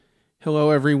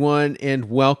Hello, everyone, and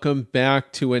welcome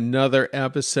back to another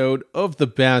episode of the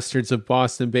Bastards of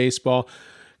Boston Baseball.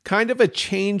 Kind of a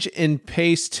change in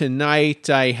pace tonight.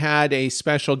 I had a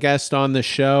special guest on the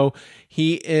show.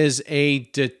 He is a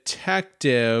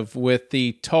detective with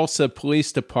the Tulsa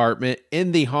Police Department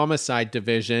in the Homicide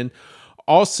Division,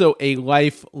 also a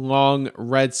lifelong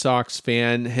Red Sox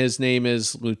fan. His name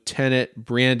is Lieutenant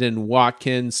Brandon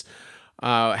Watkins.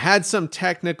 Had some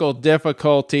technical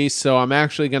difficulties, so I'm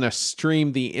actually going to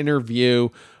stream the interview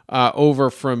over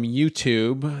from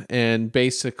YouTube and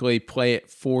basically play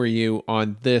it for you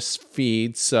on this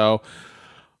feed. So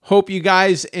hope you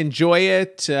guys enjoy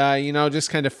it.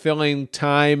 Just kind of filling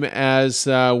time as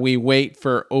we wait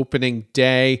for opening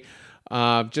day.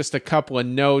 Just a couple of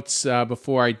notes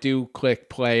before I do click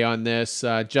play on this.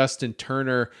 Justin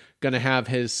Turner going to have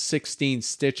his 16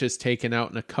 stitches taken out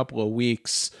in a couple of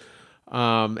weeks.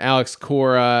 Alex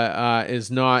Cora is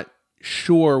not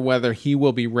sure whether he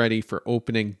will be ready for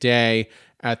opening day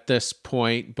at this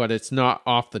point, but it's not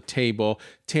off the table.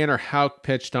 Tanner Houck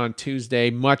pitched on Tuesday,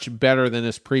 much better than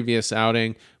his previous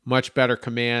outing, much better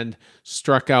command,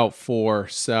 struck out 4.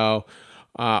 So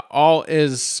all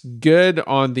is good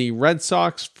on the Red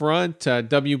Sox front.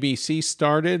 WBC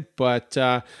started, but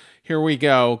here we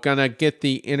go. Gonna get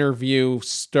the interview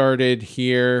started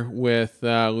here with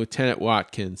Lieutenant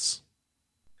Watkins.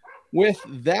 With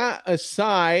that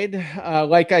aside,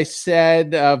 like I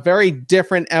said, a very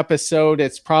different episode.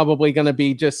 It's probably going to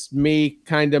be just me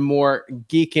kind of more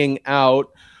geeking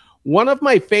out. One of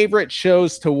my favorite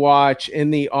shows to watch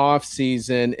in the off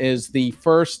season is the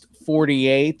First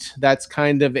 48. That's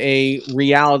kind of a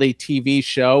reality TV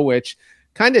show, which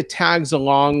kind of tags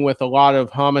along with a lot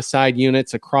of homicide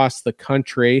units across the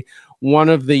country. One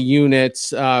of the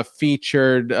units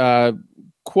featured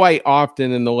quite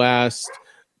often in the last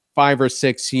 5 or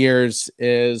 6 years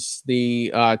is the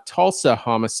Tulsa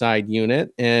Homicide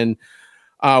Unit. And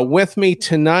with me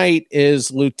tonight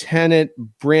is Lieutenant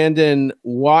Brandon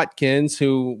Watkins,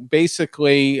 who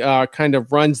basically kind of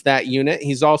runs that unit.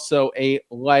 He's also a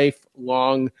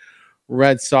lifelong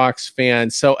Red Sox fan.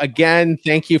 So again,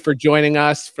 thank you for joining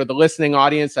us. For the listening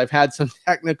audience, I've had some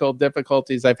technical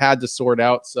difficulties I've had to sort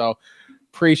out, so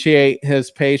appreciate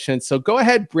his patience. So go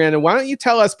ahead, Brandon. Why don't you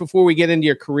tell us, before we get into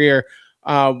your career,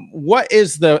 what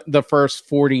is the First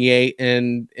 48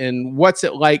 and what's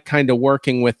it like kind of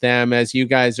working with them as you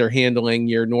guys are handling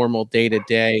your normal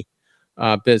day-to-day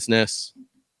business?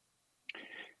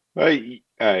 Well,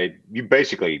 you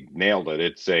basically nailed it.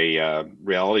 It's a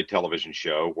reality television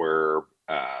show where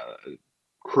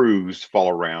crews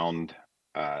follow around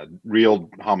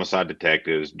real homicide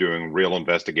detectives doing real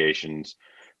investigations,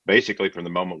 basically from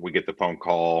the moment we get the phone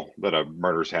call that a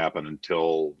murder's happened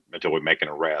until we make an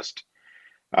arrest.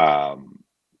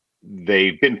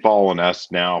 They've been following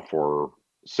us now for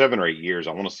 7 or 8 years.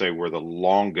 I want to say we're the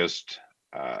longest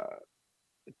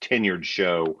tenured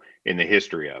show in the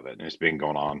history of it. And it's been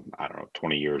going on, I don't know,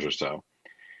 20 years or so.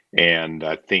 And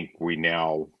I think we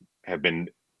now have been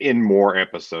in more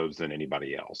episodes than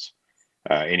anybody else,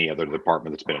 any other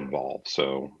department that's been involved.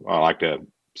 So I like to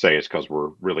say it's because we're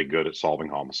really good at solving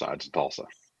homicides in Tulsa.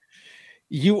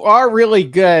 You are really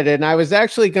good. And I was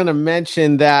actually going to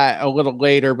mention that a little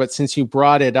later, but since you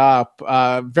brought it up,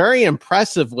 very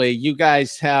impressively, you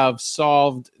guys have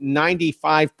solved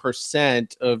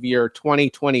 95% of your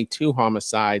 2022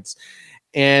 homicides.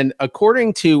 And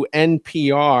according to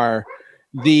NPR,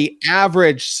 the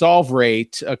average solve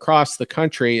rate across the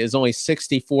country is only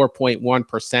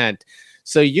 64.1%.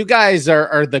 So you guys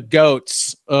are the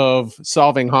goats of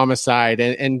solving homicide.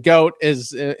 And GOAT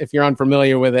is, if you're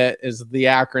unfamiliar with it, is the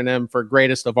acronym for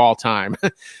greatest of all time.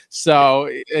 So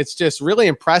it's just really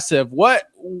impressive. What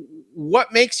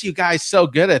makes you guys so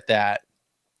good at that?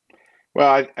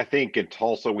 Well, I think in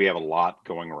Tulsa, we have a lot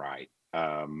going right.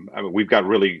 I mean, we've got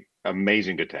really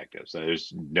amazing detectives.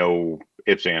 There's no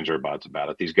ifs, ands, or buts about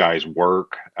it. These guys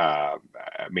work. I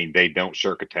mean, they don't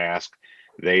shirk a task.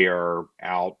 They are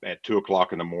out at 2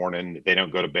 o'clock in the morning. They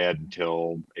don't go to bed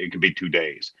until it could be 2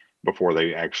 days before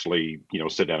they actually,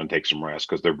 sit down and take some rest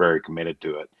because they're very committed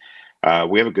to it.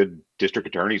 We have a good district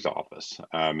attorney's office.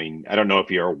 I mean, I don't know if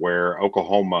you're aware,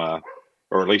 Oklahoma,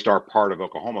 or at least our part of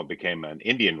Oklahoma, became an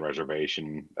Indian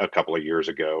reservation a couple of years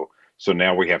ago. So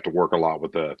now we have to work a lot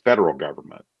with the federal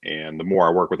government. And the more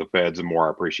I work with the feds, the more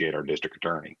I appreciate our district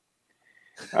attorney.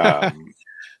 Um,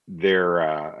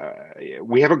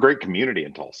 we have a great community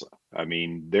in Tulsa. I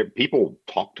mean, people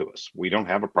talk to us. We don't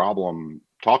have a problem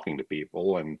talking to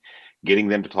people and getting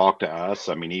them to talk to us.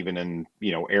 I mean, even in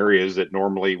areas that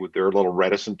normally they're a little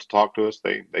reticent to talk to us,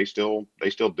 they still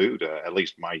do, to at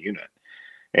least my unit.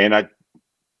 And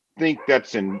think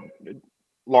that's in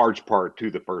large part to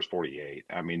the first 48.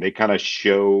 I mean, they kind of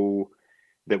show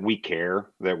that we care,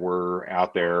 that we're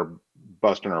out there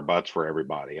busting our butts for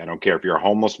everybody. I don't care if you're a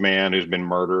homeless man who's been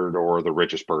murdered or the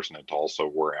richest person in Tulsa.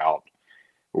 We're out.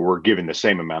 We're giving the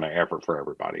same amount of effort for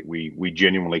everybody. We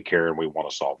genuinely care and we want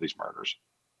to solve these murders.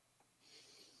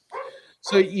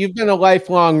 So you've been a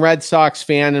lifelong Red Sox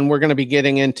fan, and we're going to be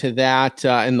getting into that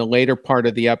in the later part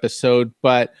of the episode.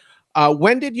 But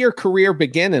when did your career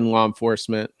begin in law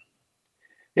enforcement?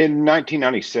 In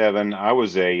 1997, I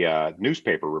was a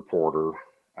newspaper reporter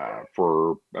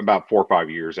for about 4 or 5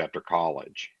 years after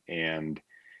college, and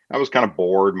I was kind of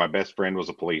bored. My best friend was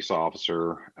a police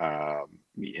officer. I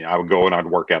would go and I'd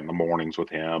work out in the mornings with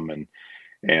him, and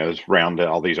I was around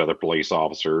all these other police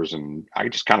officers, and I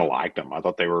just kind of liked them. I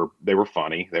thought they were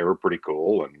funny. They were pretty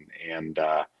cool, and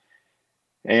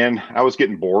I was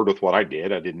getting bored with what I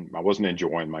did. I wasn't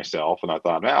enjoying myself, and I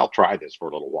thought, I'll try this for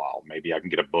a little while. Maybe I can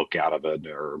get a book out of it,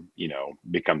 or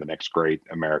become the next great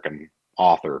American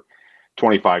author.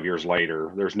 25 years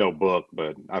later, there's no book,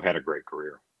 but I've had a great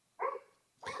career.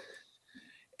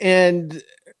 And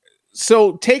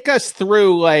so take us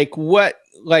through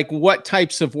what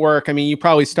types of work. I mean, you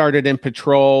probably started in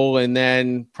patrol and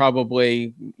then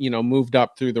probably, moved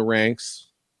up through the ranks.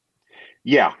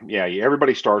 Yeah.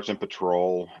 Everybody starts in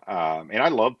patrol, and I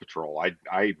love patrol.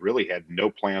 I really had no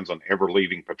plans on ever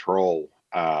leaving patrol.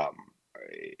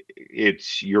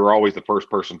 You're always the first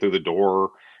person through the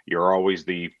door. You're always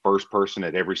the first person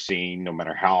at every scene, no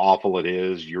matter how awful it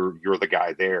is. You're the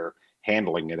guy there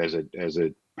handling it as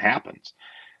it happens.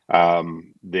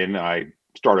 Then I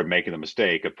started making the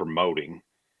mistake of promoting,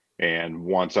 and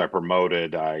once I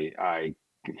promoted, I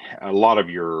a lot of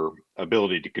your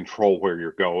ability to control where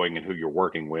you're going and who you're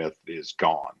working with is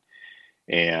gone.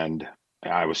 And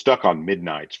I was stuck on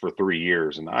midnights for 3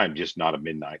 years, and I'm just not a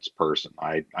midnights person.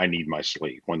 I need my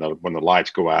sleep. When the lights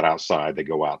go out outside, they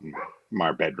go out in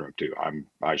my bedroom too.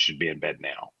 I should be in bed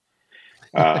now.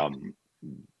 Um,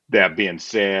 that being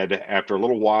said, after a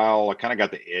little while, I kind of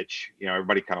got the itch.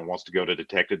 Everybody kind of wants to go to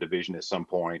detective division at some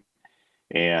point.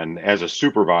 And as a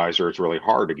supervisor, it's really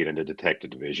hard to get into detective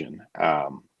division.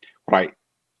 What I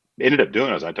ended up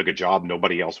doing is I took a job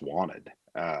nobody else wanted,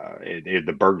 in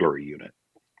the burglary unit.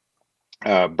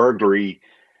 Burglary,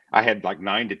 I had like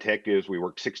 9 detectives. We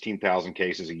worked 16,000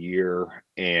 cases a year,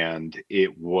 and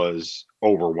it was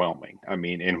overwhelming. I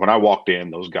mean, and when I walked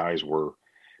in, those guys were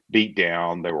beat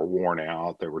down, they were worn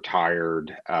out, they were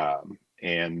tired.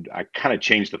 And I kind of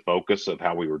changed the focus of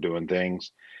how we were doing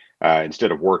things.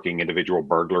 Instead of working individual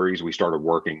burglaries, we started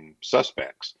working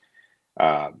suspects.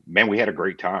 Man, we had a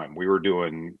great time. We were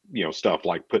doing, stuff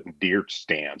like putting deer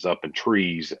stands up in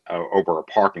trees over a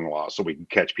parking lot so we can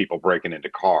catch people breaking into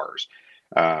cars.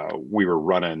 We were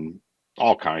running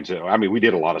all kinds of, I mean, we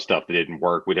did a lot of stuff that didn't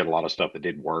work. We did a lot of stuff that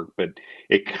didn't work, but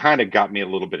it kind of got me a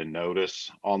little bit of notice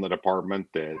on the department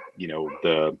that,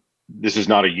 this is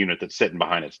not a unit that's sitting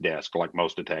behind its desk like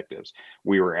most detectives.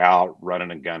 We were out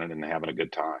running and gunning and having a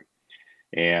good time.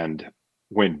 And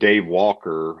when Dave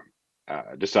Walker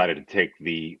decided to take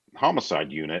the homicide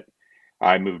unit,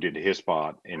 I moved into his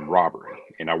spot in robbery,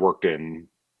 and I worked in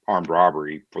armed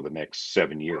robbery for the next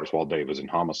 7 years while Dave was in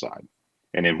homicide.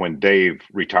 And then when Dave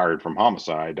retired from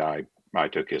homicide, I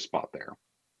took his spot there.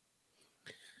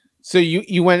 So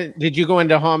did you go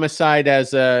into homicide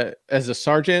as a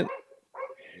sergeant?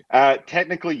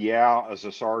 Technically, yeah, as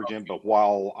a sergeant, but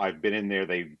while I've been in there,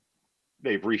 they've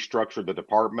restructured the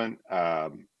department.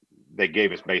 They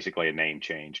gave us basically a name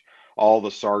change. All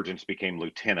the sergeants became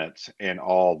lieutenants, and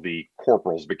all the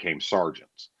corporals became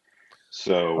sergeants.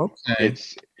 So okay.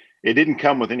 It didn't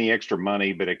come with any extra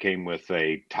money, but it came with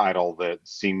a title that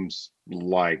seems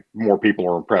like more people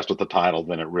are impressed with the title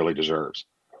than it really deserves.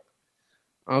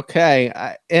 Okay.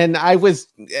 And I was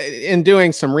in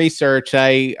doing some research,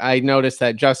 I noticed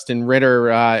that Justin Ritter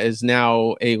is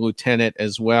now a lieutenant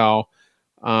as well.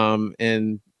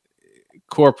 And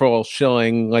Corporal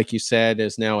Schilling, like you said,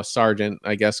 is now a sergeant,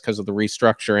 I guess, because of the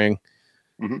restructuring.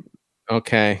 Mm-hmm.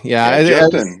 Okay. Yeah. Yeah,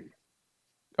 Justin.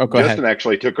 Go Justin ahead.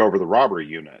 actually took over the robbery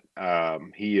unit.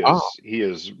 He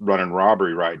is running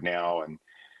robbery right now, and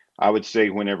I would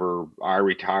say whenever I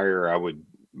retire,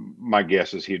 my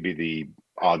guess is he'd be the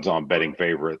odds-on betting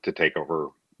favorite to take over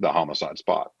the homicide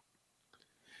spot.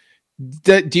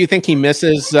 Do you think he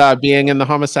misses being in the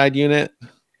homicide unit,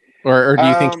 or do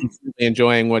you think he's really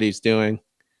enjoying what he's doing?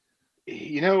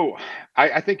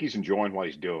 I think he's enjoying what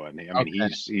he's doing. I mean, Okay.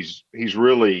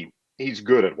 he's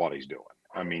good at what he's doing.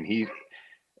 I mean,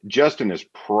 Justin is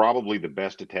probably the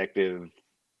best detective.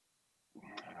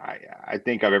 I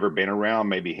think I've ever been around.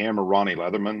 Maybe him or Ronnie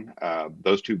Leatherman,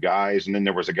 those two guys. And then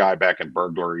there was a guy back in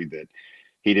burglary that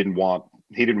he didn't want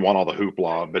all the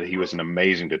hoopla, but he was an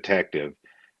amazing detective.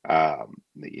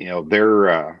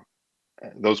 They're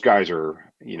those guys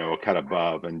are a cut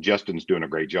above, and Justin's doing a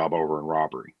great job over in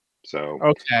robbery. So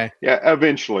Okay. yeah,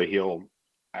 eventually he'll.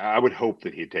 I would hope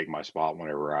that he'd take my spot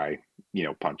whenever I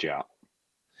punch out.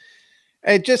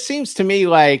 It just seems to me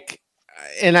like,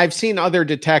 and I've seen other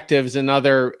detectives and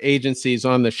other agencies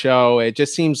on the show. It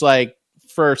just seems like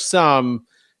for some,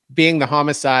 being the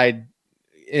homicide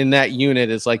in that unit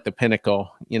is like the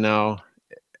pinnacle,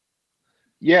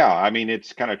 Yeah, I mean,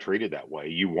 it's kind of treated that way.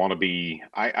 You want to be.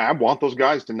 I want those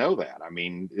guys to know that. I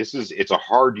mean, it's a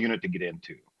hard unit to get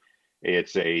into.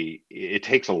 It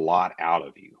takes a lot out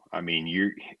of you. I mean,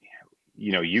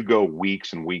 you go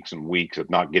weeks and weeks and weeks of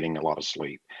not getting a lot of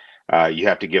sleep. You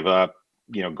have to give up,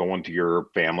 going to your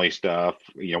family stuff.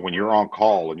 When you're on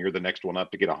call and you're the next one up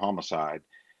to get a homicide,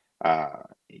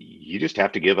 you just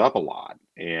have to give up a lot.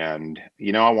 And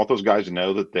I want those guys to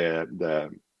know that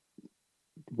the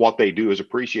what they do is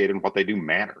appreciated and what they do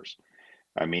matters.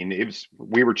 I mean,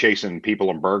 we were chasing people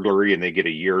in burglary, and they get a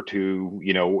year or two,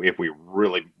 if we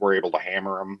really were able to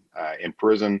hammer them in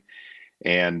prison.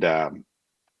 And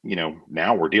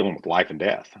now we're dealing with life and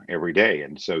death every day.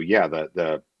 And so, yeah,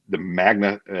 the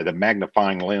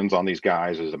magnifying lens on these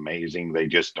guys is amazing.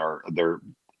 They're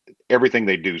everything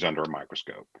they do is under a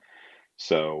microscope.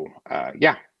 So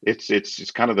yeah,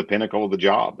 it's kind of the pinnacle of the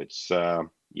job. It's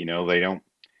they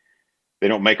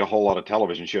don't make a whole lot of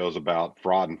television shows about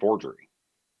fraud and forgery.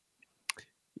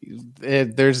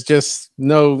 There's just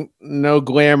no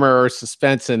glamour or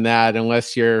suspense in that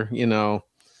unless you're one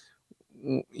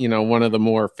of the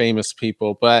more famous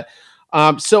people. But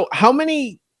so how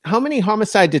many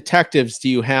homicide detectives do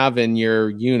you have in your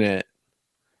unit?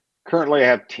 Currently I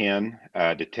have 10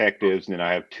 detectives, and then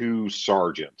I have 2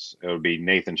 sergeants. It would be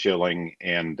Nathan Schilling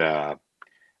and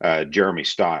Jeremy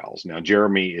Stiles. Now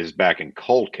Jeremy is back in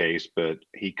cold case, but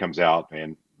he comes out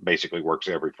and basically works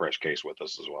every fresh case with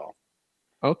us as well.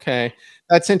 Okay,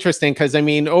 that's interesting because I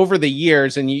mean, over the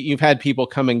years, and you've had people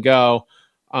come and go,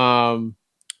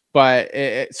 but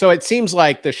so it seems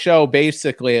like the show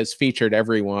basically has featured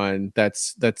everyone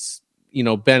that's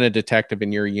been a detective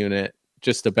in your unit,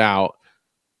 just about.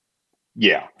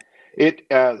 Yeah,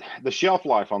 the shelf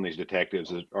life on these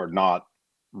detectives are not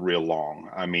real long.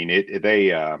 I mean,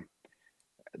 the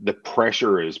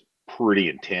pressure is pretty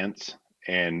intense,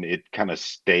 and it kind of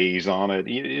stays on it.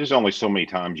 There's only so many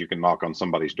times you can knock on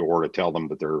somebody's door to tell them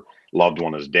that their loved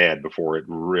one is dead before it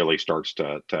really starts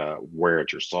to wear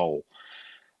at your soul.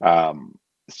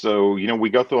 So we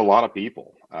go through a lot of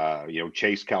people.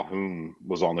 Chase Calhoun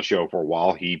was on the show for a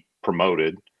while. He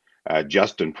promoted.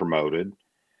 Justin promoted.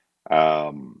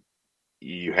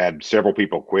 You had several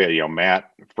people quit.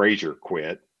 Matt Frazier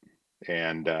quit,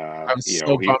 and I was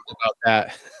so bummed about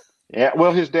that. Yeah,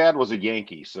 well, his dad was a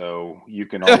Yankee, so you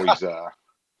can always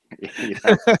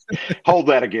hold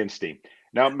that against him.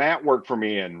 Now, Matt worked for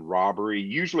me in robbery.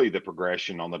 Usually the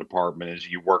progression on the department is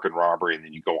you work in robbery and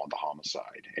then you go on to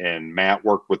homicide. And Matt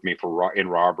worked with me in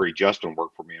robbery. Justin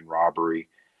worked for me in robbery.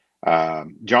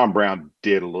 John Brown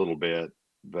did a little bit,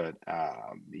 but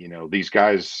these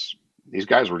guys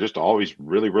were just always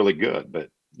really, really good. But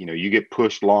you get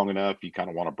pushed long enough, you kind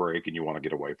of want to break and you want to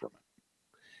get away from it.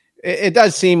 It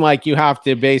does seem like you have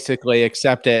to basically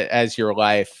accept it as your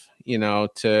life,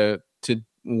 to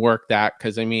work that.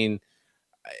 Because I mean,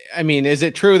 is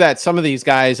it true that some of these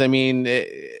guys,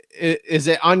 is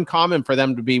it uncommon for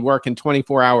them to be working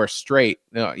 24 hours straight,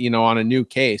 on a new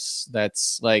case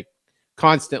that's like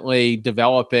constantly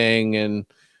developing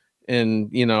and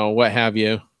what have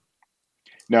you?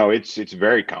 No, it's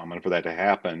very common for that to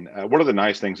happen. One of the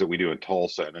nice things that we do in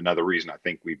Tulsa, and another reason I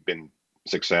think we've been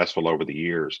successful over the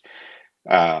years,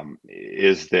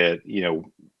 is that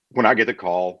when I get the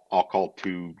call, I'll call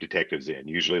 2 detectives in,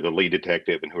 usually the lead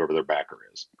detective and whoever their backer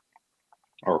is,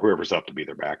 or whoever's up to be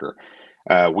their backer.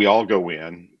 We all go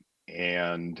in,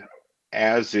 and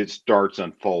as it starts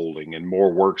unfolding and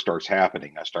more work starts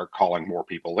happening, I start calling more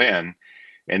people in.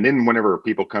 And then whenever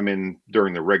people come in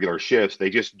during the regular shifts, they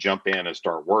just jump in and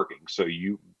start working. So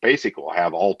you basically will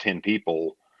have all 10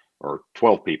 people or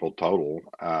 12 people total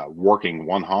working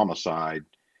one homicide,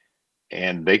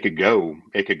 and it could go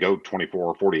 24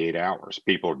 or 48 hours.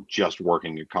 People are just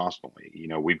working it constantly.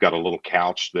 We've got a little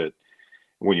couch that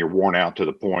when you're worn out to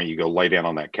the point, you go lay down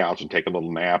on that couch and take a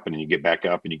little nap, and then you get back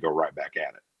up and you go right back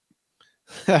at it.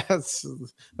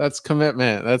 That's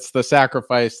commitment. That's the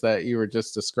sacrifice that you were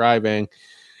just describing.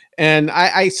 And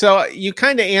I so you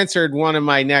kind of answered one of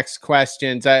my next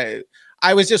questions.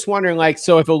 I was just wondering, like,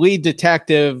 so if a lead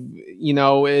detective,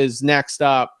 is next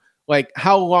up, like,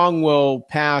 how long will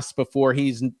pass before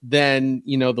he's then,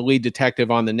 the lead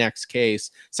detective on the next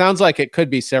case? Sounds like it could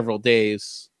be several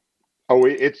days. Oh,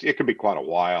 it could be quite a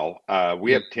while.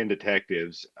 We Yeah. have 10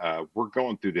 detectives. We're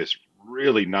going through this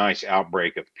really nice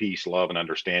outbreak of peace, love, and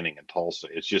understanding in Tulsa.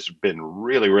 It's just been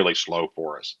really, really slow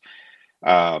for us.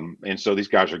 And so these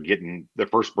guys are getting the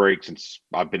first break since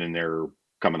I've been in there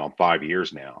coming on 5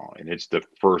 years now, and it's the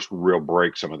first real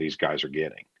break some of these guys are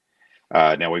getting.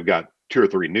 Now we've got two or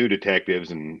three new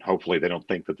detectives, and hopefully they don't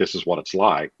think that this is what it's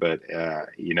like. But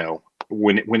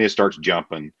when it starts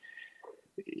jumping,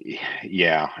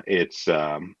 yeah, it's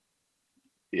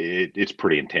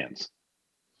pretty intense.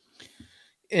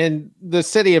 And the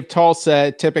city of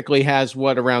Tulsa typically has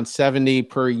what, around 70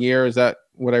 per year? Is that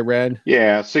what I read?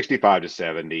 Yeah, 65 to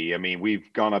 70. I mean,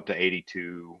 we've gone up to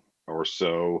 82 or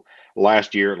so.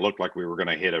 Last year, it looked like we were going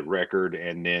to hit a record,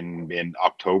 and then in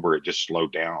October, it just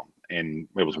slowed down, and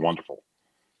it was wonderful.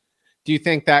 Do you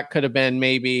think that could have been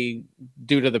maybe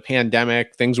due to the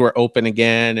pandemic? Things were open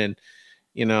again and,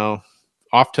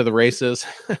 off to the races.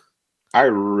 I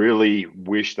really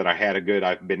wish that I had a good.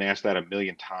 I've been asked that a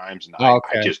million times, and I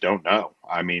Okay. just don't know.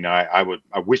 I mean, I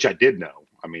wish I did know.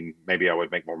 I mean, maybe I would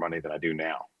make more money than I do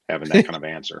now having that kind of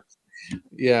answer.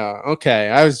 Yeah. Okay.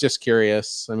 I was just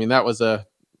curious. I mean, that was a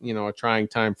trying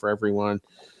time for everyone.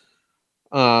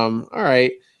 All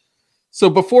right. So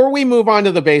before we move on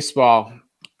to the baseball,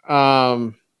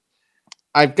 um,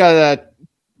 I've got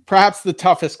perhaps the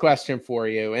toughest question for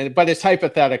you, but it's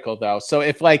hypothetical though. So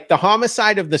if like the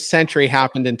homicide of the century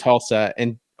happened in Tulsa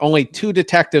and only two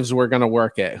detectives were going to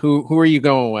work it, who are you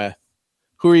going with?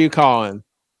 Who are you calling?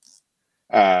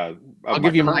 Of I'll my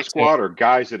give you my current take. squad are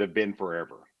guys that have been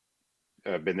forever,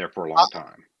 been there for a long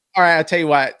time. All right, I'll tell you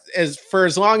what. As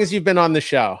long as you've been on the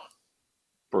show.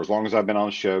 For as long as I've been on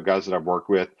the show, guys that I've worked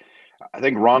with, I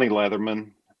think Ronnie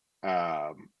Leatherman,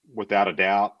 without a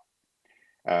doubt.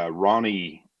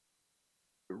 Ronnie,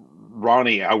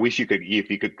 I wish if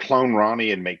you could clone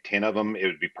Ronnie and make 10 of them, it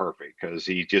would be perfect because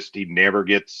he never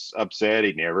gets upset.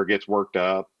 He never gets worked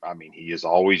up. I mean, he is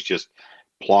always just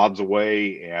plods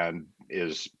away and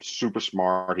is super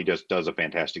smart. He just does a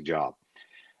fantastic job.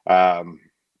 Um,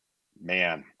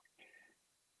 man,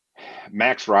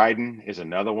 Max Ryden is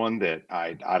another one that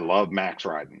I love. Max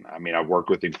Ryden. I mean, I worked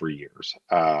with him for years.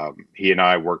 He and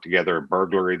I worked together in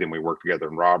burglary, then we worked together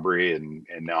in robbery, and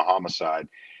now homicide.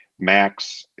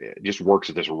 Max just works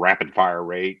at this rapid fire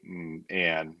rate,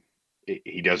 and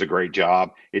he does a great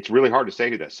job. It's really hard to say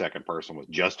who that second person was.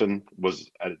 Justin was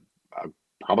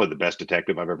probably the best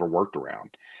detective I've ever worked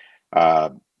around. Uh,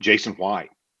 Jason White.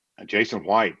 Jason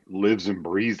White lives and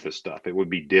breathes this stuff. It would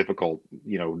be difficult,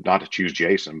 not to choose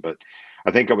Jason, but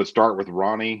I think I would start with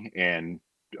Ronnie, and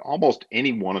almost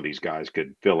any one of these guys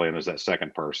could fill in as that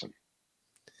second person.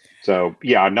 So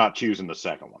yeah, I'm not choosing the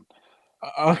second one.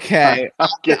 Okay. I'm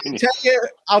kidding you.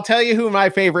 I'll tell you who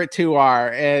my favorite two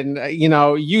are. And,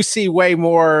 you see way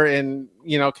more and,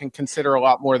 can consider a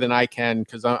lot more than I can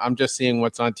because I'm just seeing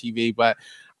what's on TV. But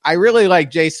I really like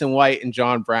Jason White and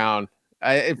John Brown. For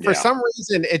Yeah. some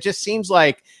reason, it just seems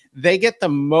like they get the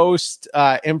most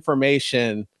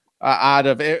information out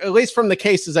of it, at least from the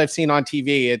cases I've seen on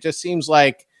TV. It just seems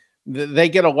like they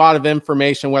get a lot of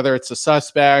information, whether it's a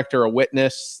suspect or a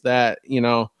witness that,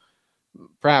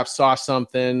 perhaps saw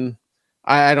something.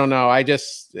 I don't know.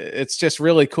 It's just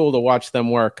really cool to watch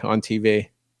them work on TV.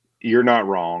 You're not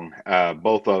wrong.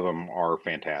 Both of them are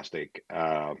fantastic.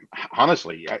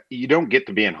 Honestly, you don't get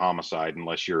to be in homicide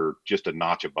unless you're just a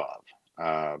notch above.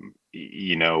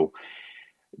 You know,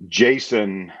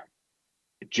 Jason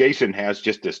Jason has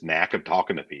just this knack of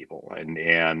talking to people, and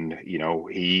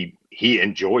he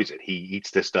enjoys it. He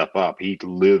eats this stuff up. He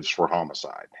lives for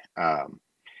homicide. Um,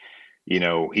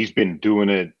 he's been doing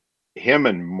it. Him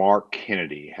and Mark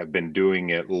Kennedy have been doing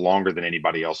it longer than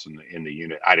anybody else in the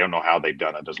unit. I don't know how they've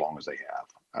done it as long as they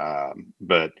have,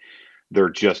 but they're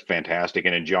just fantastic.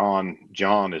 And then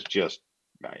John is just.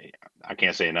 I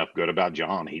can't say enough good about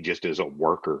John. He just is a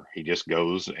worker. He just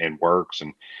goes and works.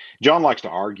 And John likes to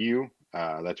argue.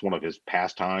 That's one of his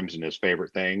pastimes and his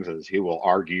favorite things is he will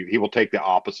argue. He will take the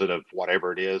opposite of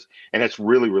whatever it is, and it's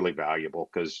really, really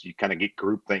valuable because you kind of get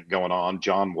groupthink going on.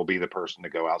 John will be the person to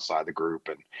go outside the group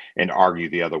and argue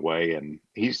the other way, and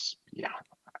he's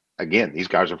again, these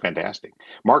guys are fantastic.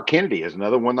 Mark Kennedy is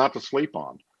another one not to sleep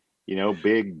on.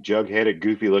 Big jug-headed,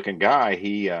 goofy-looking guy.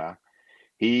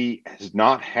 He has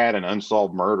not had an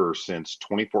unsolved murder since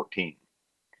 2014.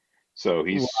 So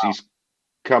he's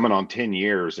coming on 10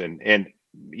 years, and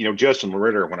Justin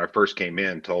Ritter, when I first came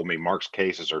in, told me Mark's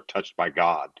cases are touched by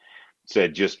God.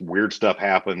 said just weird stuff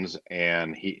happens,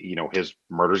 and his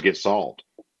murders get solved.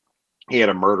 He had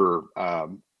a murder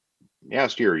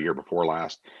last year, year before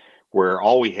last, where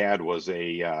all we had was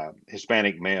a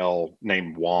Hispanic male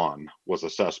named Juan was a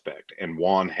suspect, and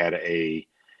Juan had a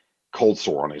cold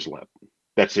sore on his lip.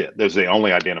 That's it. Those are the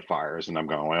only identifiers, and I'm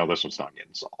going, well, this one's not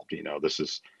getting solved. This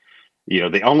is,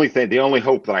 the only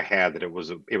hope that I had that it was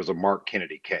a Mark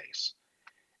Kennedy case.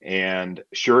 And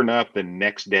sure enough, the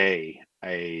next day,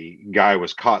 a guy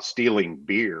was caught stealing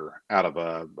beer out of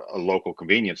a local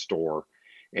convenience store,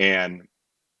 and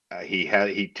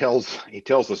he tells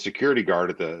the security guard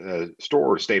at the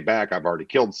store to stay back. I've already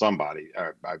killed somebody.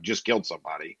 I've just killed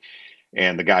somebody,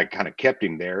 and the guy kind of kept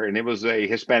him there. And it was a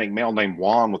Hispanic male named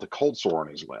Juan with a cold sore on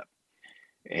his lip,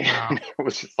 and wow. It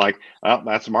was just like, well,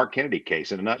 that's a Mark Kennedy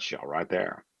case in a nutshell, right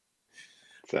there.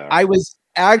 So I was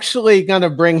actually going to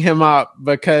bring him up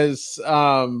because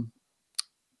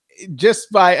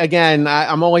just by, again,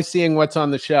 I'm only seeing what's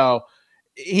on the show.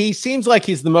 He seems like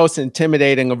he's the most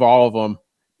intimidating of all of them.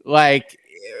 Like,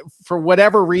 for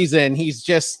whatever reason, he's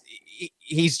just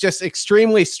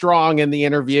extremely strong in the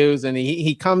interviews, and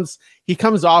he comes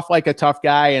off like a tough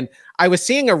guy. And I was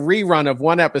seeing a rerun of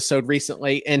one episode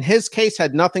recently, and his case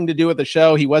had nothing to do with the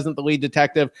show. He wasn't the lead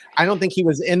detective. I don't think he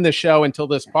was in the show until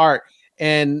this part.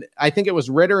 And I think it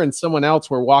was Ritter and someone else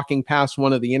were walking past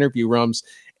one of the interview rooms,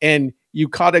 and you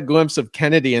caught a glimpse of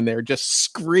Kennedy in there just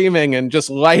screaming and just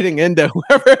lighting into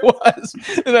whoever it was.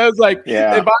 And I was like,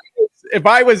 yeah. If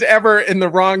I was ever in the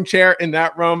wrong chair in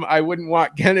that room, I wouldn't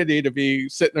want Kennedy to be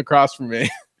sitting across from me.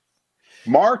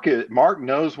 Mark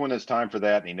knows when it's time for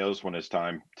that, and he knows when it's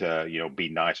time to, be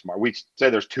nice. Mark, we say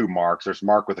there's two Marks. There's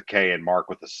Mark with a K and Mark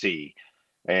with a C.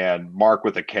 And Mark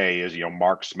with a K is,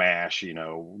 Mark Smash,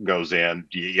 goes in,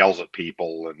 yells at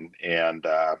people and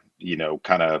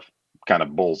kind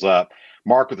of bulls up.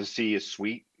 Mark with a C is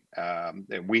sweet.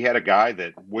 And we had a guy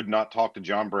that would not talk to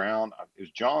John Brown. It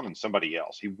was John and somebody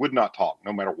else. He would not talk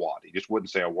no matter what. He just wouldn't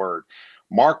say a word.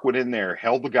 Mark went in there,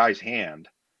 held the guy's hand,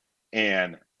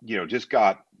 and, just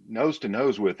got nose to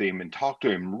nose with him and talked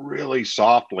to him really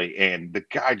softly. And the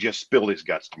guy just spilled his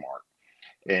guts to Mark.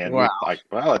 And wow. We're like,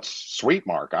 well, it's sweet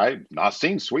Mark. I've not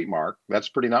seen sweet Mark. That's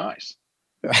pretty nice.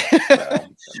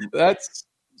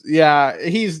 Yeah,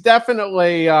 he's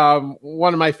definitely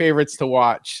one of my favorites to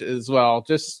watch as well.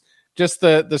 Just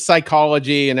the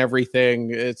psychology and everything.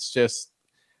 It's just,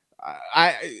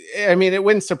 I mean, it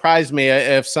wouldn't surprise me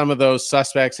if some of those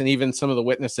suspects and even some of the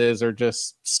witnesses are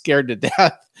just scared to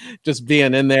death just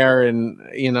being in there. And,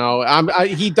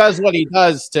 he does what he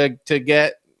does to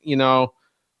get,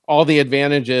 all the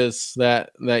advantages that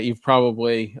you've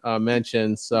probably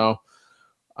mentioned. So,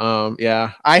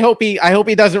 yeah, I hope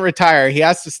he doesn't retire. He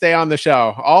has to stay on the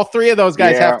show. All three of those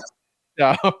guys have to stay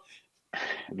on the show.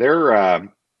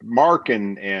 They're Mark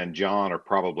and John are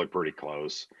probably pretty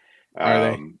close.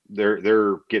 Are they?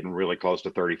 They're getting really close to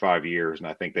 35 years, and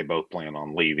I think they both plan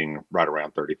on leaving right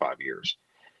around 35 years.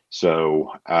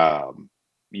 So,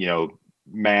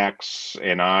 Max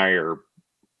and I are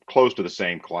close to the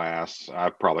same class.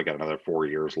 I've probably got another 4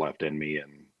 years left in me,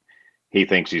 and he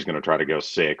thinks he's going to try to go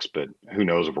 6, but who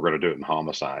knows if we're going to do it in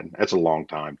homicide. That's a long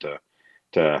time to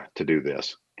do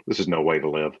this. This is no way to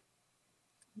live.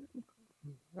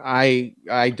 I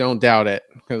don't doubt it,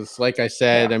 because like I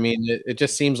said, I mean, it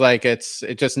just seems like it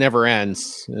just never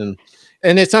ends, and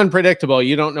it's unpredictable.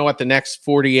 You don't know what the next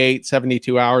 48,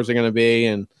 72 hours are going to be.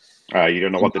 And you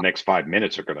don't know what the next 5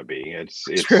 minutes are going to be. It's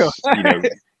true.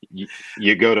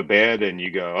 You go to bed and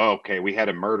you go, oh, okay, we had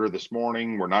a murder this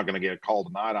morning. We're not going to get a call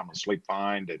tonight. I'm going to sleep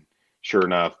fine. And sure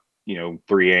enough,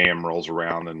 3 a.m. rolls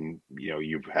around and,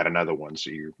 you've had another one. So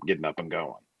you're getting up and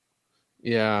going.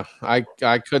 Yeah, I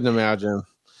couldn't imagine.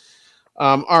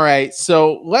 All right.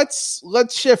 So let's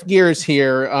shift gears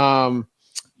here.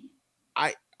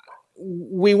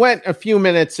 We went a few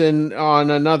minutes in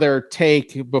on another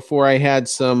take before I had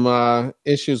some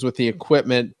issues with the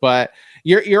equipment, but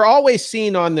you're always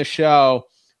seen on the show,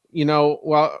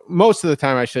 well, most of the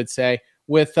time I should say,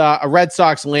 with a Red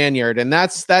Sox lanyard, and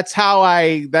that's how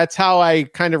I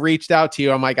kind of reached out to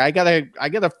you. I'm like, I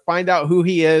gotta find out who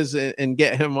he is and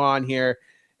get him on here.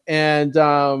 And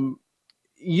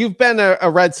you've been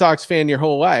a Red Sox fan your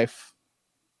whole life.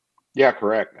 Yeah,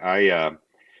 correct.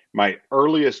 My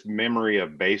earliest memory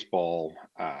of baseball,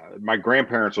 my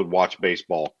grandparents would watch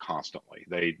baseball constantly.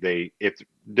 They if it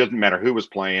doesn't matter who was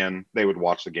playing, they would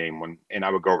watch the game and I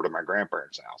would go over to my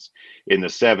grandparents' house in the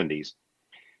 70s.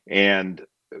 And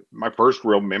my first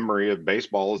real memory of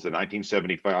baseball is the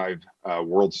 1975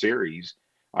 World Series.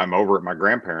 I'm over at my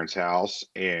grandparents' house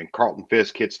and Carlton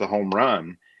Fisk hits the home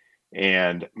run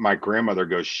and my grandmother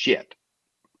goes, shit.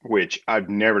 which I've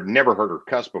never heard her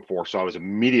cuss before. So I was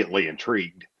immediately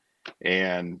intrigued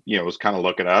and, was kind of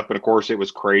looking up. And of course, it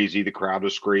was crazy. The crowd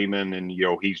was screaming and,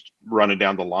 he's running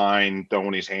down the line,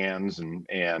 throwing his hands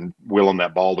and willing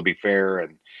that ball to be fair.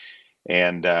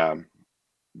 And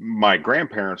my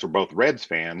grandparents were both Reds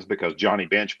fans because Johnny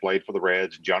Bench played for the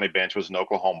Reds. Johnny Bench was an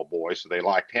Oklahoma boy, so they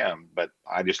liked him. But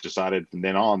I just decided from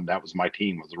then on that was my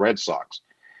team, was the Red Sox.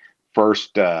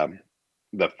 The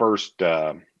first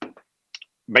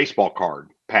baseball card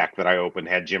pack that I opened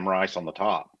had Jim Rice on the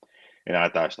top, and I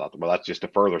thought, well, that's just a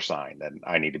further sign that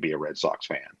I need to be a Red Sox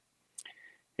fan.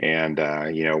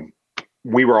 And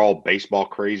we were all baseball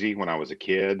crazy when I was a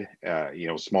kid.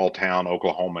 Small town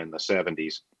Oklahoma in the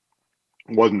 '70s.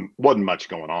 Wasn't much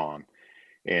going on,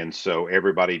 and so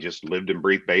everybody just lived and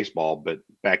breathed baseball. But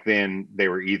back then they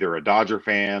were either a Dodger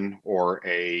fan or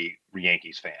a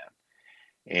Yankees fan,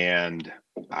 and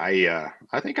I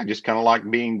think I just kind of like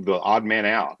being the odd man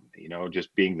out,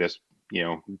 just being this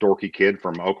dorky kid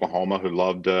from Oklahoma who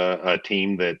loved a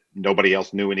team that nobody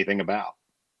else knew anything about.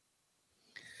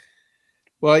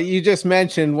 Well, you just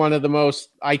mentioned one of the most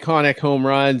iconic home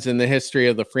runs in the history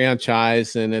of the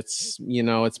franchise, and it's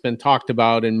been talked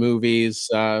about in movies,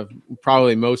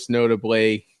 probably most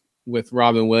notably with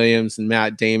Robin Williams and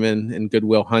Matt Damon in Good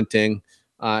Will Hunting.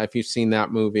 If you've seen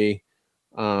that movie,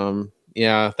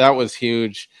 yeah, that was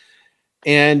huge.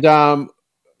 And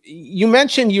you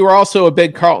mentioned you were also a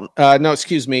big Carl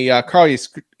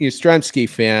Yastrzemski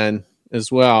fan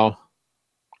as well.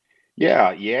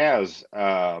 Yeah, yes.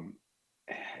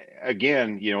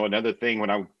 Again, another thing,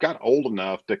 when I got old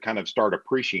enough to kind of start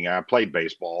appreciating, I played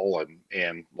baseball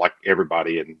and like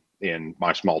everybody in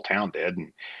my small town did.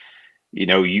 And,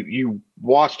 you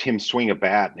watched him swing a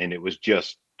bat and it was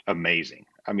just amazing.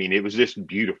 I mean, it was just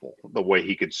beautiful the way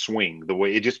he could swing, the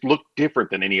way it just looked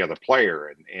different than any other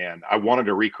player. And I wanted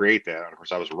to recreate that. Of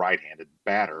course, I was a right-handed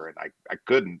batter and I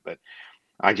couldn't, but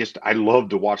I loved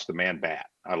to watch the man bat.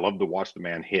 I loved to watch the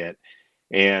man hit.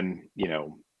 And,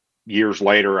 years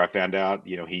later, I found out,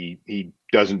 he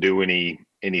doesn't do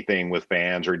anything with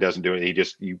fans, or he doesn't do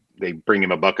it. They bring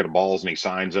him a bucket of balls and he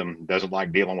signs them, doesn't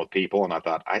like dealing with people. And I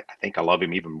thought, I think I love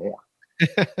him even more.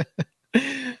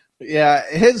 Yeah.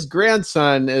 His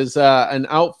grandson is an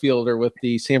outfielder with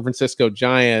the San Francisco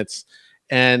Giants.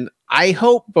 And I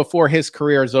hope before his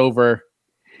career is over,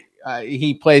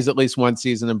 he plays at least one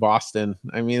season in Boston.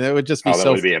 I mean, it would just be that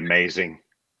would be amazing.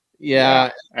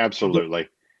 Yeah, absolutely.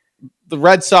 The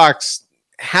Red Sox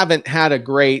haven't had a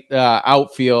great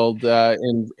outfield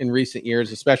in recent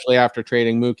years, especially after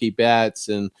trading Mookie Betts,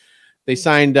 and they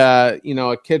signed a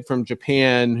kid from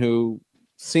Japan who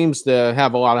seems to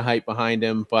have a lot of hype behind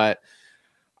him. But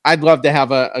I'd love to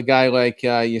have a guy like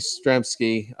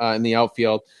Yastrzemski in the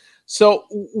outfield. So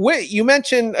you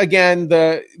mentioned again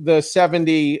the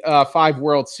 75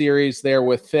 World Series there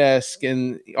with Fisk,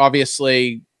 and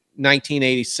obviously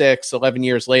 1986, 11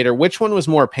 years later. Which one was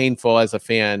more painful as a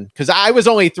fan? Because I was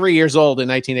only 3 years old in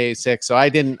 1986, so I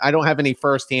don't have any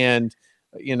firsthand,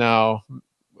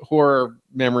 horror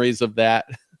memories of that.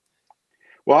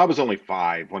 Well, I was only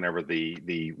 5 whenever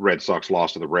the Red Sox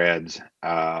lost to the Reds.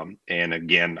 And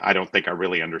again, I don't think I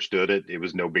really understood it. It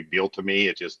was no big deal to me.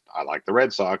 It just, I like the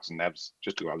Red Sox, and that's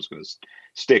just who I was going to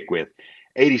stick with.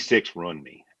 86 ruined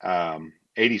me.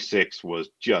 86 was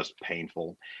just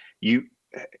painful.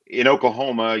 In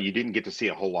Oklahoma, you didn't get to see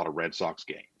a whole lot of Red Sox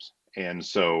games. And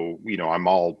so, I'm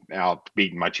all out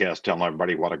beating my chest, telling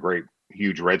everybody what a great,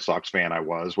 huge Red Sox fan I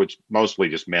was, which mostly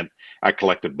just meant I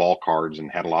collected ball cards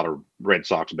and had a lot of Red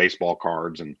Sox baseball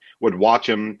cards and would watch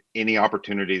them any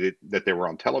opportunity that they were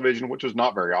on television, which was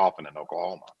not very often in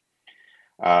Oklahoma.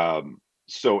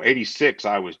 So 86,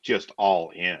 I was just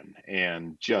all in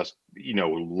and just,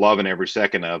 loving every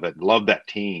second of it. Loved that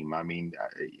team. I mean,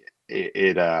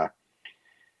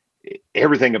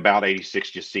 everything about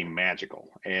 86 just seemed magical.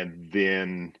 And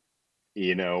then,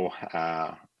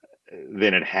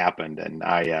 then it happened. And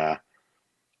I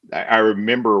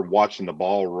remember watching the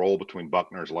ball roll between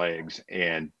Buckner's legs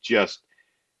and just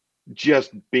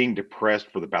being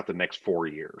depressed for about the next 4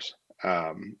 years.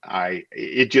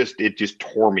 It just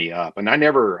tore me up. And I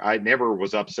never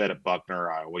was upset at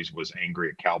Buckner. I always was angry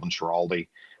at Calvin Schiraldi.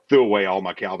 Threw away all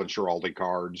my Calvin Schiraldi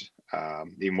cards.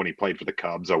 Even when he played for the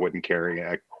Cubs, I wouldn't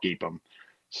keep them.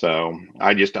 So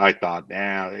I thought,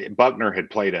 Buckner had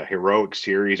played a heroic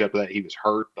series after that. He was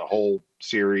hurt the whole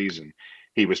series and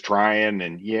he was trying,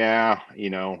 and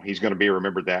he's going to be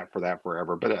remembered for that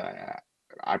forever. But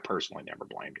I personally never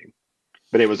blamed him.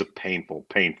 But it was a painful,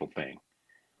 painful thing.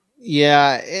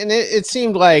 Yeah, and it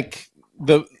seemed like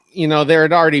there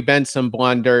had already been some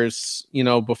blunders,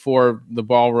 before the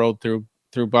ball rolled through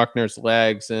through Buckner's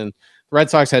legs, and the Red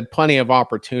Sox had plenty of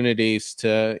opportunities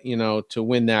to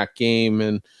win that game,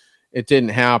 and it didn't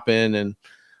happen. And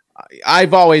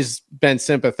I've always been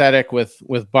sympathetic with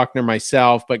Buckner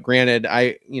myself, but granted,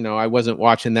 I wasn't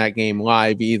watching that game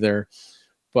live either.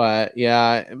 But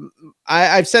yeah,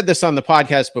 I've said this on the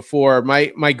podcast before.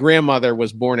 My grandmother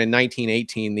was born in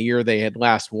 1918, the year they had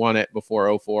last won it before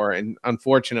 2004, and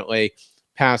unfortunately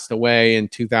passed away in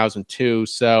 2002.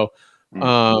 So,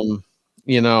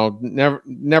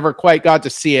 never quite got to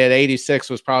see it. 86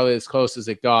 was probably as close as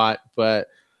it got, but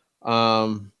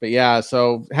yeah,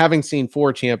 so having seen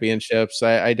 4 championships,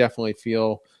 I definitely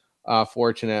feel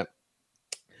fortunate.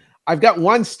 I've got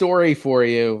one story for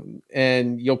you,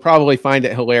 and you'll probably find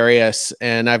it hilarious.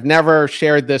 And I've never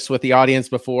shared this with the audience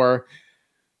before,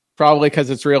 probably because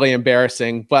it's really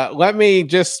embarrassing. But let me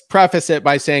just preface it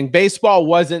by saying baseball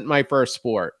wasn't my first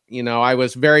sport. I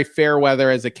was very fair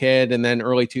weather as a kid, and then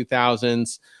early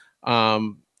 2000s.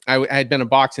 I had been a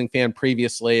boxing fan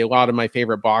previously. A lot of my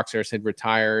favorite boxers had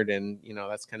retired, and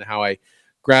that's kind of how I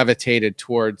gravitated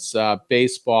towards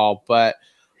baseball. But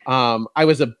I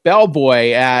was a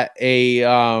bellboy at a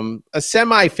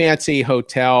semi-fancy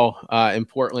hotel in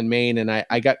Portland, Maine, and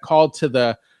I got called to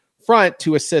the front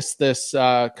to assist this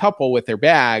couple with their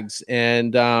bags.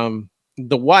 And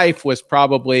the wife was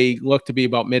probably looked to be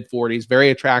about mid-40s,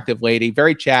 very attractive lady,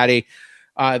 very chatty.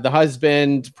 The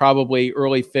husband, probably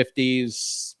early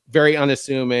 50s, very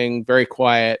unassuming, very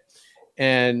quiet.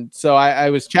 And so I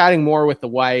was chatting more with the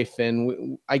wife,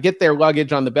 and I get their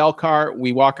luggage on the bell cart.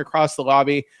 We walk across the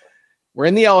lobby. We're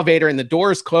in the elevator, and the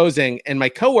door's closing. And my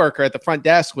coworker at the front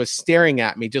desk was staring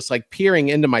at me, just like peering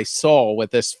into my soul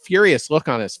with this furious look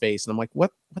on his face. And I'm like,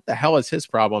 what the hell is his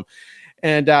problem?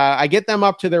 And I get them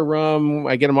up to their room.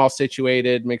 I get them all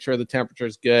situated, make sure the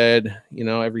temperature's good.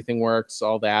 Everything works,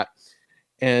 all that.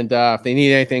 And if they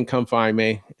need anything, come find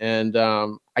me. And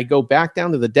I go back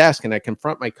down to the desk, and I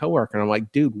confront my coworker, and I'm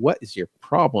like, dude, what is your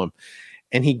problem?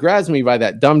 And he grabs me by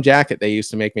that dumb jacket they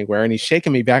used to make me wear, and he's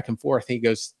shaking me back and forth. He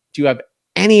goes, do you have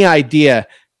any idea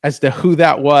as to who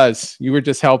that was you were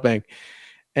just helping?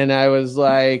 And I was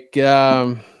like,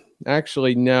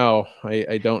 actually, no,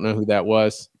 I don't know who that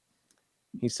was.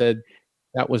 He said,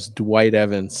 that was Dwight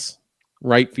Evans,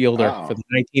 right fielder for the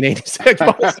 1986.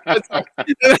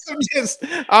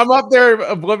 I'm up there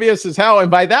oblivious as hell.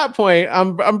 And by that point,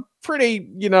 I'm pretty,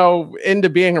 into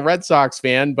being a Red Sox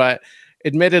fan, but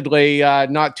admittedly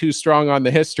not too strong on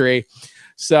the history.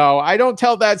 So I don't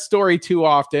tell that story too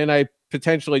often. I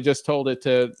potentially just told it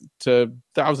to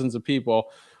thousands of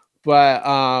people. But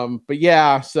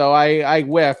yeah, so I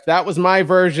whiffed. That was my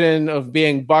version of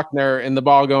being Buckner and the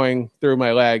ball going through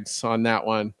my legs on that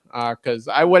one. Because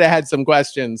I would have had some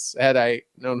questions had I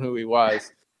known who he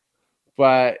was.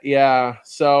 But yeah,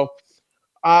 so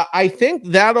I think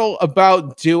that'll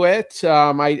about do it.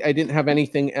 I didn't have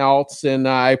anything else, and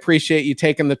I appreciate you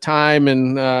taking the time,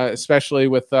 and especially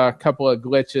with a couple of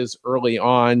glitches early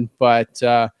on. But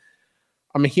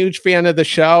I'm a huge fan of the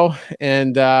show,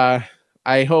 and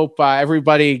I hope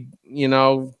everybody,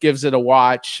 gives it a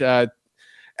watch.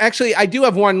 Actually, I do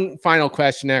have one final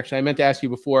question. Actually, I meant to ask you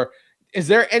before. Is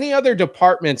there any other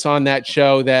departments on that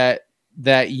show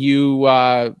that you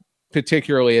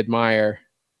particularly admire,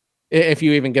 if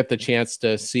you even get the chance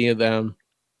to see them?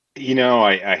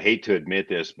 I hate to admit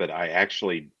this, but I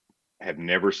actually have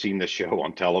never seen the show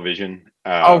on television.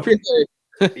 Really?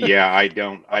 Yeah, I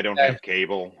don't Okay. have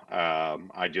cable.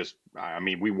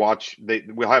 We watch.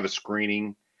 We'll have a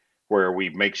screening where we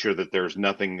make sure that there's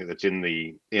nothing that's in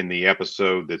the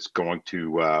episode that's going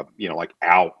to like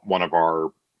out one of our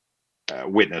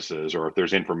witnesses, or if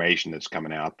there's information that's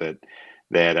coming out that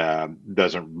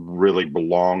doesn't really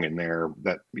belong in there,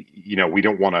 that we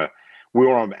don't want to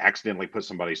accidentally put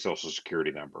somebody's social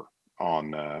security number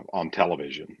on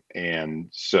television. And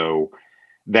so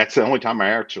that's the only time I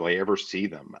actually ever see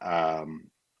them.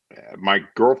 My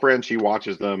girlfriend, she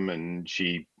watches them, and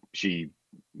she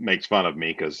makes fun of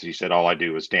me because she said all I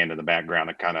do is stand in the background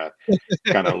and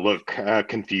kind of look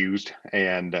confused.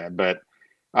 And but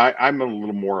I'm a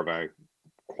little more of a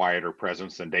quieter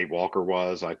presence than Dave Walker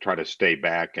was. I try to stay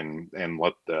back and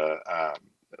let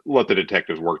the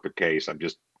detectives work the case.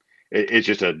 It's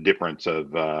just a difference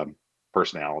of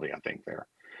personality, I think, there.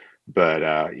 But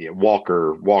yeah,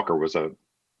 Walker was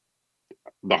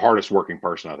the hardest working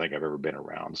person I think I've ever been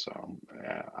around. So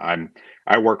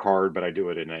I work hard, but I do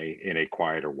it in a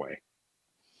quieter way.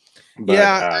 But,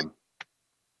 yeah.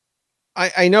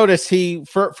 I noticed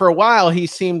for a while he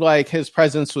seemed like his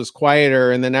presence was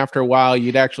quieter, and then after a while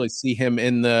you'd actually see him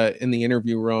in the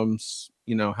interview rooms,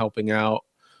 helping out.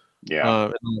 Yeah.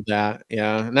 and all that.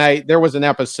 Yeah. And there was an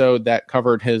episode that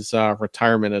covered his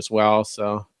retirement as well.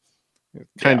 So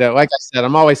kind of, like I said,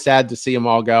 I'm always sad to see them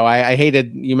all go. I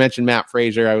hated, you mentioned Matt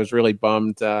Frazier. I was really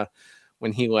bummed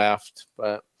when he left,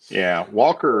 but yeah,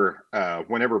 Walker,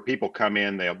 whenever people come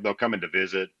in, they'll come in to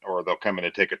visit, or they'll come in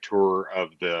to take a tour of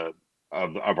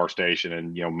of our station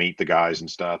and, meet the guys and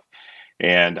stuff.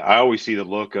 And I always see the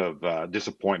look of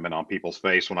disappointment on people's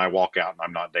face when I walk out and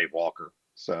I'm not Dave Walker.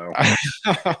 So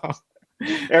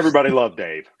everybody loved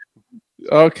Dave.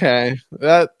 Okay,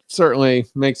 that certainly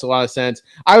makes a lot of sense.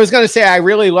 I was going to say I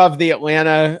really love the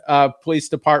Atlanta Police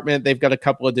Department. They've got a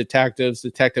couple of detectives,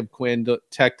 Detective Quinn,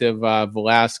 Detective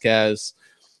Velasquez,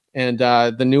 and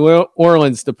the New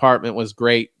Orleans Department was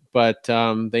great, but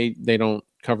they don't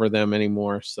cover them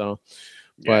anymore. So,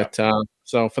 but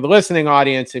so for the listening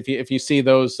audience, if you see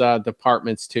those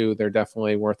departments too, they're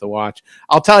definitely worth a watch.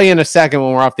 I'll tell you in a second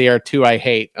when we're off the air too. I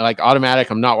hate, like, automatic.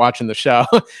 I'm not watching the show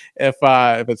if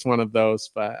it's one of those,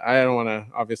 but I don't want to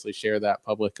obviously share that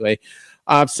publicly.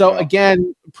 So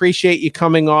again, appreciate you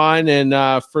coming on,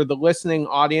 and for the listening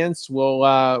audience,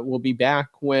 we'll be back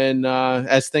when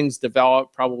as things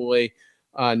develop, probably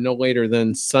no later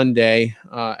than Sunday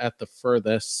at the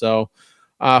furthest. So.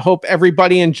 Hope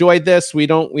everybody enjoyed this. We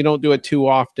don't do it too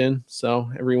often.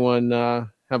 So everyone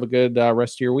have a good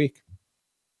rest of your week.